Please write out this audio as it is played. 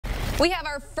We have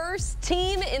our first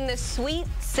team in the Sweet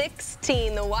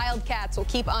 16. The Wildcats will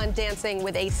keep on dancing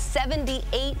with a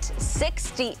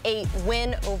 78-68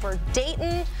 win over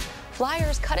Dayton.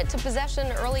 Flyers cut it to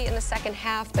possession early in the second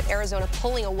half, but Arizona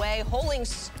pulling away, holding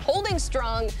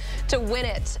strong to win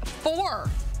it. 4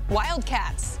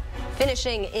 Wildcats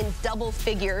finishing in double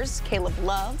figures. Caleb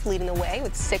Love leading the way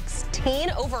with 16.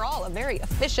 Overall, a very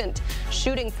efficient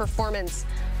shooting performance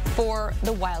for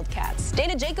the Wildcats.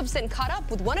 Dana Jacobson caught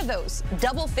up with one of those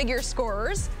double-figure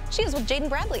scorers. She is with Jaden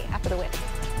Bradley after the win.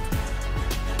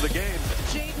 The game.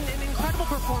 Jaden, an incredible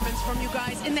performance from you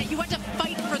guys in that you had to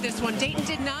fight for this one. Dayton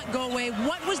did not go away.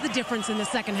 What was the difference in the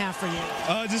second half for you?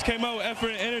 Just came out with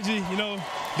effort and energy. You know,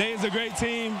 Dayton's a great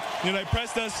team. You know, they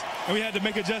pressed us, and we had to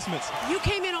make adjustments. You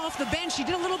came in off the bench. You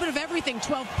did a little bit of everything.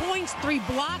 12 points, 3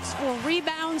 blocks, 4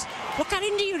 rebounds. What got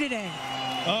into you today?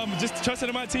 Just trusting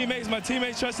in my teammates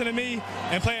trusting in me,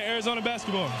 and playing Arizona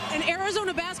basketball. And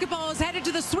Arizona basketball is headed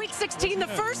to the Sweet 16, the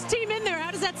first team in there.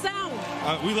 How does that sound?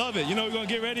 We love it. You know, we're going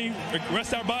to get ready,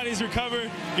 rest our bodies, recover,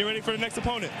 get ready for the next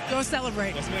opponent. Go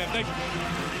celebrate. Yes, ma'am. Thank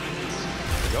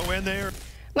you. Go in there.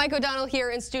 Mike O'Donnell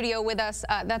here in studio with us.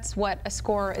 That's what a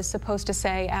scorer is supposed to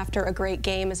say after a great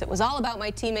game, as it was all about my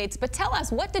teammates. But tell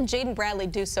us, what did Jaden Bradley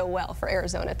do so well for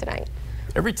Arizona tonight?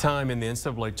 Every time in the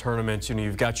NCAA tournament, you know,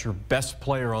 you've got your best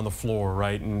player on the floor,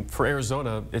 right? And for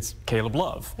Arizona, it's Caleb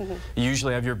Love. You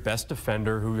usually have your best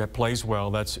defender who plays well.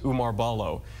 That's Oumar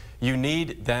Ballo. You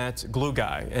need that glue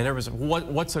guy. And there was,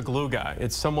 what's a glue guy?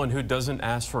 It's someone who doesn't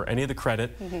ask for any of the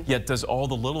credit, yet does all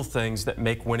the little things that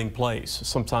make winning plays.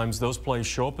 Sometimes those plays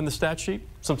show up in the stat sheet,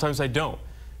 sometimes they don't.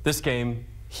 This game,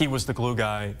 he was the glue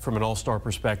guy from an all-star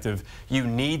perspective. You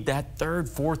need that third,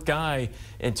 fourth guy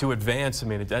and to advance. I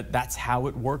mean, that's how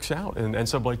it works out in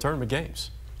NCAA tournament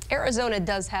games. Arizona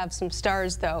does have some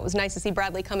stars, though. It was nice to see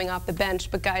Bradley coming off the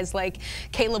bench, but guys like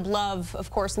Caleb Love,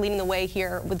 of course, leading the way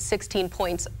here with 16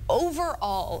 points.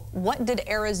 Overall, what did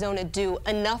Arizona do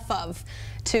enough of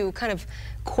to kind of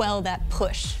quell that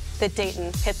push that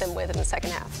Dayton hit them with in the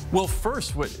second half? Well,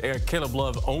 first, with Caleb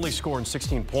Love only scoring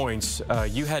 16 points,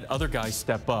 you had other guys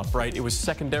step up, right? It was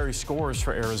secondary scores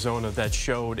for Arizona that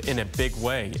showed in a big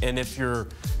way. And if your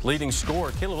leading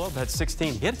scorer, Caleb Love, had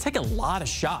 16, he had to take a lot of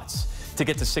shots to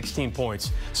get to 16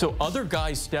 points. So other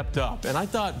guys stepped up, and I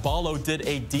thought Ballo did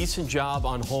a decent job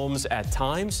on Holmes at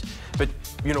times. But,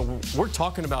 you know, we're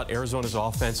talking about Arizona's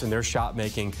offense and their shot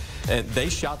making, and they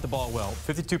shot the ball well.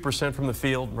 52% from the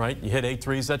field, right? You hit 8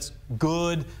 threes. That's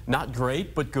good, not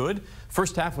great, but good.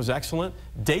 First half was excellent.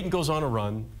 Dayton goes on a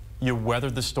run. You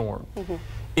weathered the storm.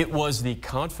 It was the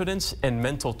confidence and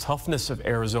mental toughness of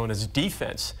Arizona's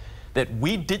defense that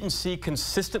we didn't see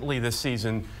consistently this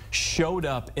season showed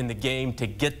up in the game to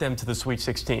get them to the Sweet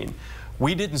 16.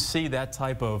 We didn't see that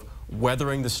type of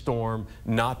weathering the storm,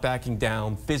 not backing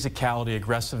down, physicality,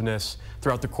 aggressiveness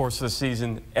throughout the course of the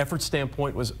season. Effort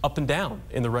standpoint was up and down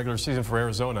in the regular season for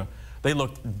Arizona. They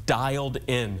looked dialed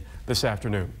in this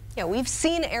afternoon. Yeah, we've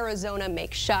seen Arizona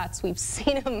make shots. We've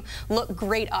seen them look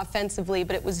great offensively,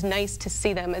 but it was nice to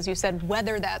see them, as you said,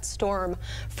 weather that storm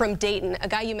from Dayton. A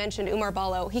guy you mentioned, Oumar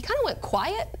Ballo, he kind of went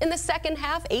quiet in the second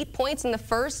half, 8 points in the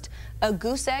first, a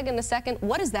goose egg in the second.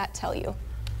 What does that tell you?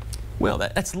 Well,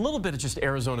 that's a little bit of just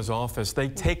Arizona's offense. They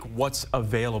take what's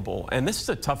available, and this is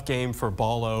a tough game for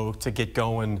Ballo to get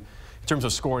going in terms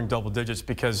of scoring double digits,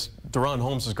 because Deron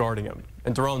Holmes is guarding him.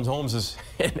 And Deron Holmes is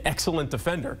an excellent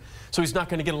defender, so he's not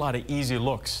going to get a lot of easy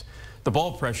looks. The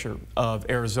ball pressure of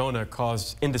Arizona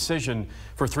caused indecision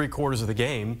for 3/4 of the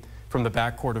game from the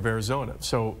backcourt of Arizona.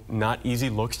 So not easy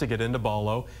looks to get into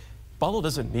Ballo. Ballo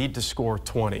doesn't need to score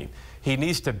 20. He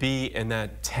needs to be in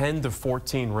that 10 to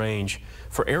 14 range.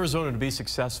 For Arizona to be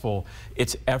successful,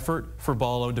 it's effort for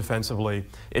Ballo defensively,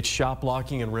 it's shot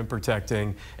blocking and rim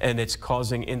protecting, and it's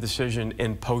causing indecision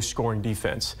in post-scoring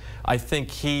defense. I think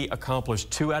he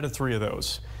accomplished 2 out of 3 of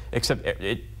those. Except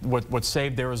what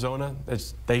saved Arizona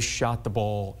is they shot the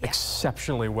ball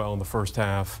exceptionally well in the first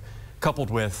half,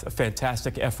 coupled with a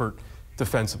fantastic effort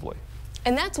defensively.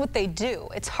 And that's what they do.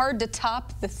 It's hard to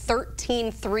top the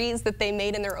 13 threes that they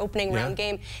made in their opening round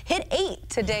game. Hit 8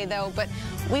 today, though, but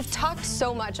we've talked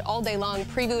so much all day long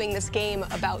previewing this game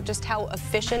about just how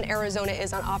efficient Arizona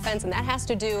is on offense, and that has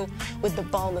to do with the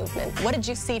ball movement. What did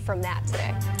you see from that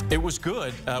today? It was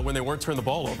good when they weren't turning the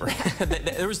ball over.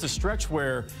 There was the stretch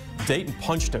where Dayton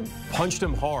punched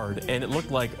him hard, and it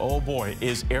looked like, oh boy,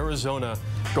 is Arizona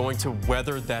going to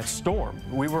weather that storm?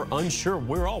 We were unsure.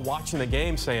 We were all watching the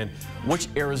game saying, which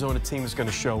Arizona team is going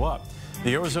to show up?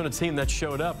 the Arizona team that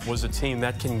showed up was a team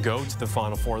that can go to the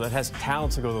Final Four, that has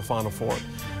talent to go to the Final Four.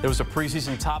 There was a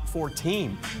preseason top 4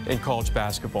 team in college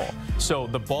basketball. So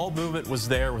the ball movement was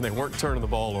there when they weren't turning the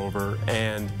ball over,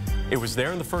 and it was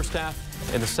there in the first half.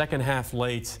 In the second half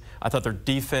late, I thought their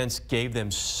defense gave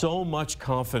them so much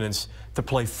confidence to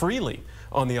play freely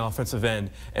on the offensive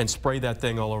end and spray that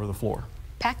thing all over the floor.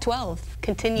 Pac-12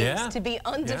 continues to be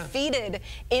undefeated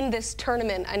in this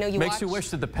tournament. I know you makes you wish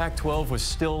that the Pac-12 was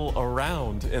still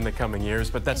around in the coming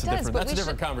years, but that's a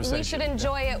different conversation. We should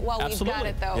enjoy it while we've got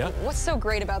it, though. What's so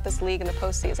great about this league in the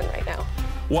postseason right now?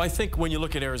 Well, I think when you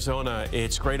look at Arizona,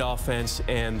 it's great offense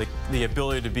and the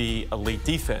ability to be elite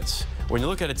defense. When you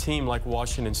look at a team like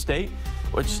Washington State,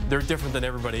 which they're different than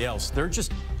everybody else, they're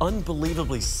just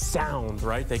unbelievably sound,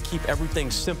 right? They keep everything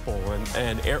simple.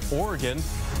 And Oregon,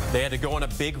 they had to go on a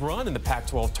big run in the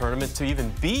Pac-12 tournament to even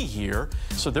be here.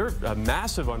 So they're a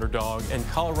massive underdog. And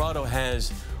Colorado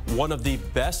has one of the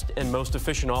best and most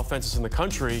efficient offenses in the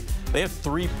country. They have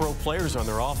 3 pro players on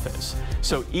their offense.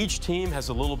 So each team has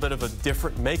a little bit of a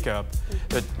different makeup.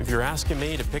 But if you're asking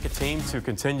me to pick a team to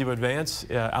continue to advance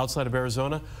outside of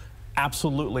Arizona,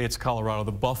 absolutely it's Colorado.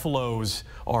 The Buffaloes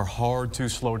are hard to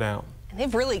slow down. And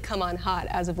they've really come on hot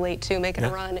as of late, too, making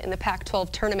a run in the Pac-12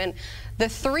 tournament. The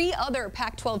 3 other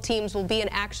Pac-12 teams will be in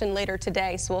action later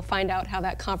today, so we'll find out how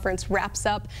that conference wraps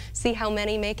up, see how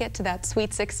many make it to that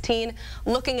Sweet 16.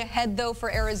 Looking ahead, though, for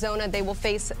Arizona, they will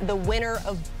face the winner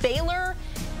of Baylor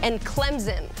and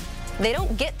Clemson. They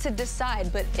don't get to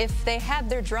decide, but if they had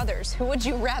their druthers, who would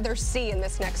you rather see in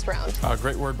this next round?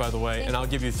 Great word, by the way, and I'll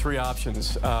give you 3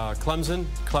 options. Clemson,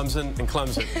 Clemson, and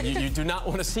Clemson. you do not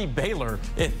want to see Baylor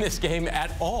in this game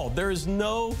at all. There is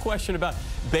no question about it.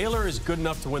 Baylor is good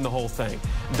enough to win the whole thing.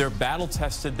 They're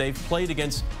battle-tested. They've played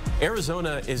against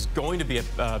Arizona is going to be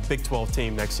a Big 12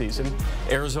 team next season.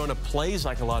 Arizona plays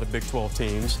like a lot of Big 12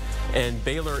 teams, and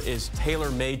Baylor is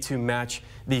tailor-made to match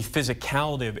the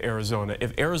physicality of Arizona.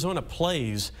 If Arizona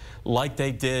plays like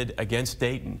they did against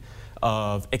Dayton,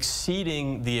 of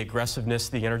exceeding the aggressiveness,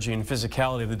 the energy, and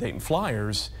physicality of the Dayton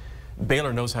Flyers,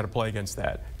 Baylor knows how to play against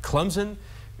that. Clemson,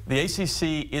 the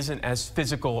ACC isn't as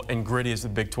physical and gritty as the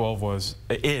Big 12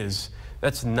 is.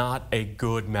 That's not a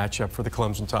good matchup for the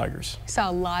Clemson Tigers. Saw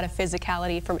a lot of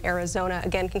physicality from Arizona.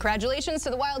 Again, congratulations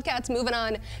to the Wildcats moving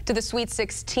on to the Sweet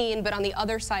 16. But on the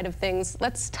other side of things,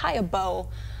 let's tie a bow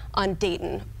on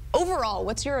Dayton. Overall,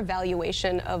 what's your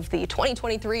evaluation of the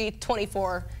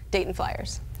 2023-24 Dayton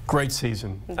Flyers? Great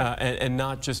season, and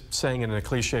not just saying it in a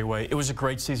cliche way. It was a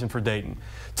great season for Dayton.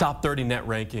 Top 30 net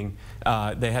ranking.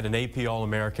 They had an AP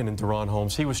All-American in Deron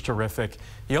Holmes. He was terrific.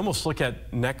 You almost look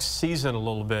at next season a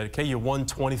little bit. Okay, you won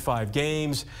 25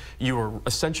 games. You were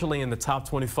essentially in the top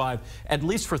 25, at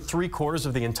least for 3/4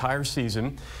 of the entire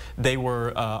season. They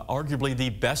were arguably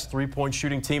the best 3-point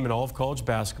shooting team in all of college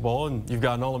basketball, and you've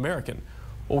got an All-American.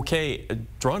 Okay,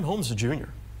 Deron Holmes is a junior.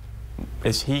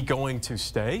 Is he going to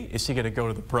stay? Is he going to go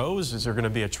to the pros? Is there going to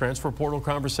be a transfer portal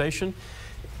conversation?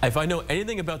 If I know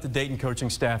anything about the Dayton coaching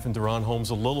staff and Deron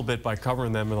Holmes a little bit by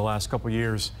covering them in the last couple of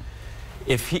years,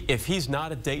 if he's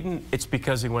not at Dayton, it's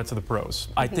because he went to the pros.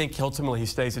 I think ultimately he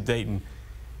stays at Dayton.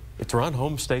 If Deron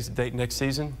Holmes stays at Dayton next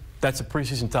season, that's a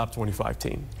preseason top 25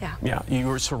 team. Yeah.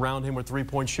 You surround him with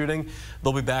 3-point shooting,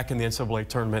 they'll be back in the NCAA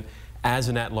tournament as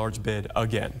an at-large bid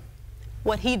again.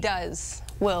 What he does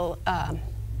will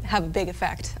have a big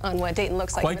effect on what Dayton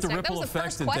looks like. Quite the ripple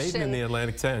effect in Dayton in the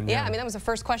Atlantic 10. Yeah, I mean, that was the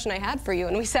first question I had for you,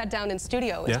 and we sat down in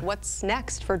studio. Is what's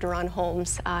next for Deron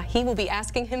Holmes? He will be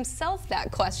asking himself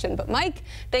that question. But Mike,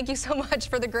 thank you so much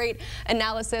for the great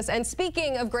analysis. And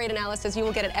speaking of great analysis, you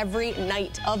will get it every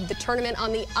night of the tournament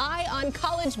on the Eye on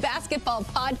College Basketball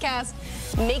podcast.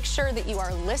 Make sure that you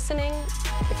are listening.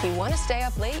 If you want to stay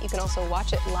up late, you can also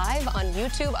watch it live on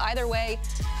YouTube. Either way,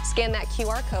 scan that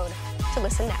QR code to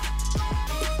listen now.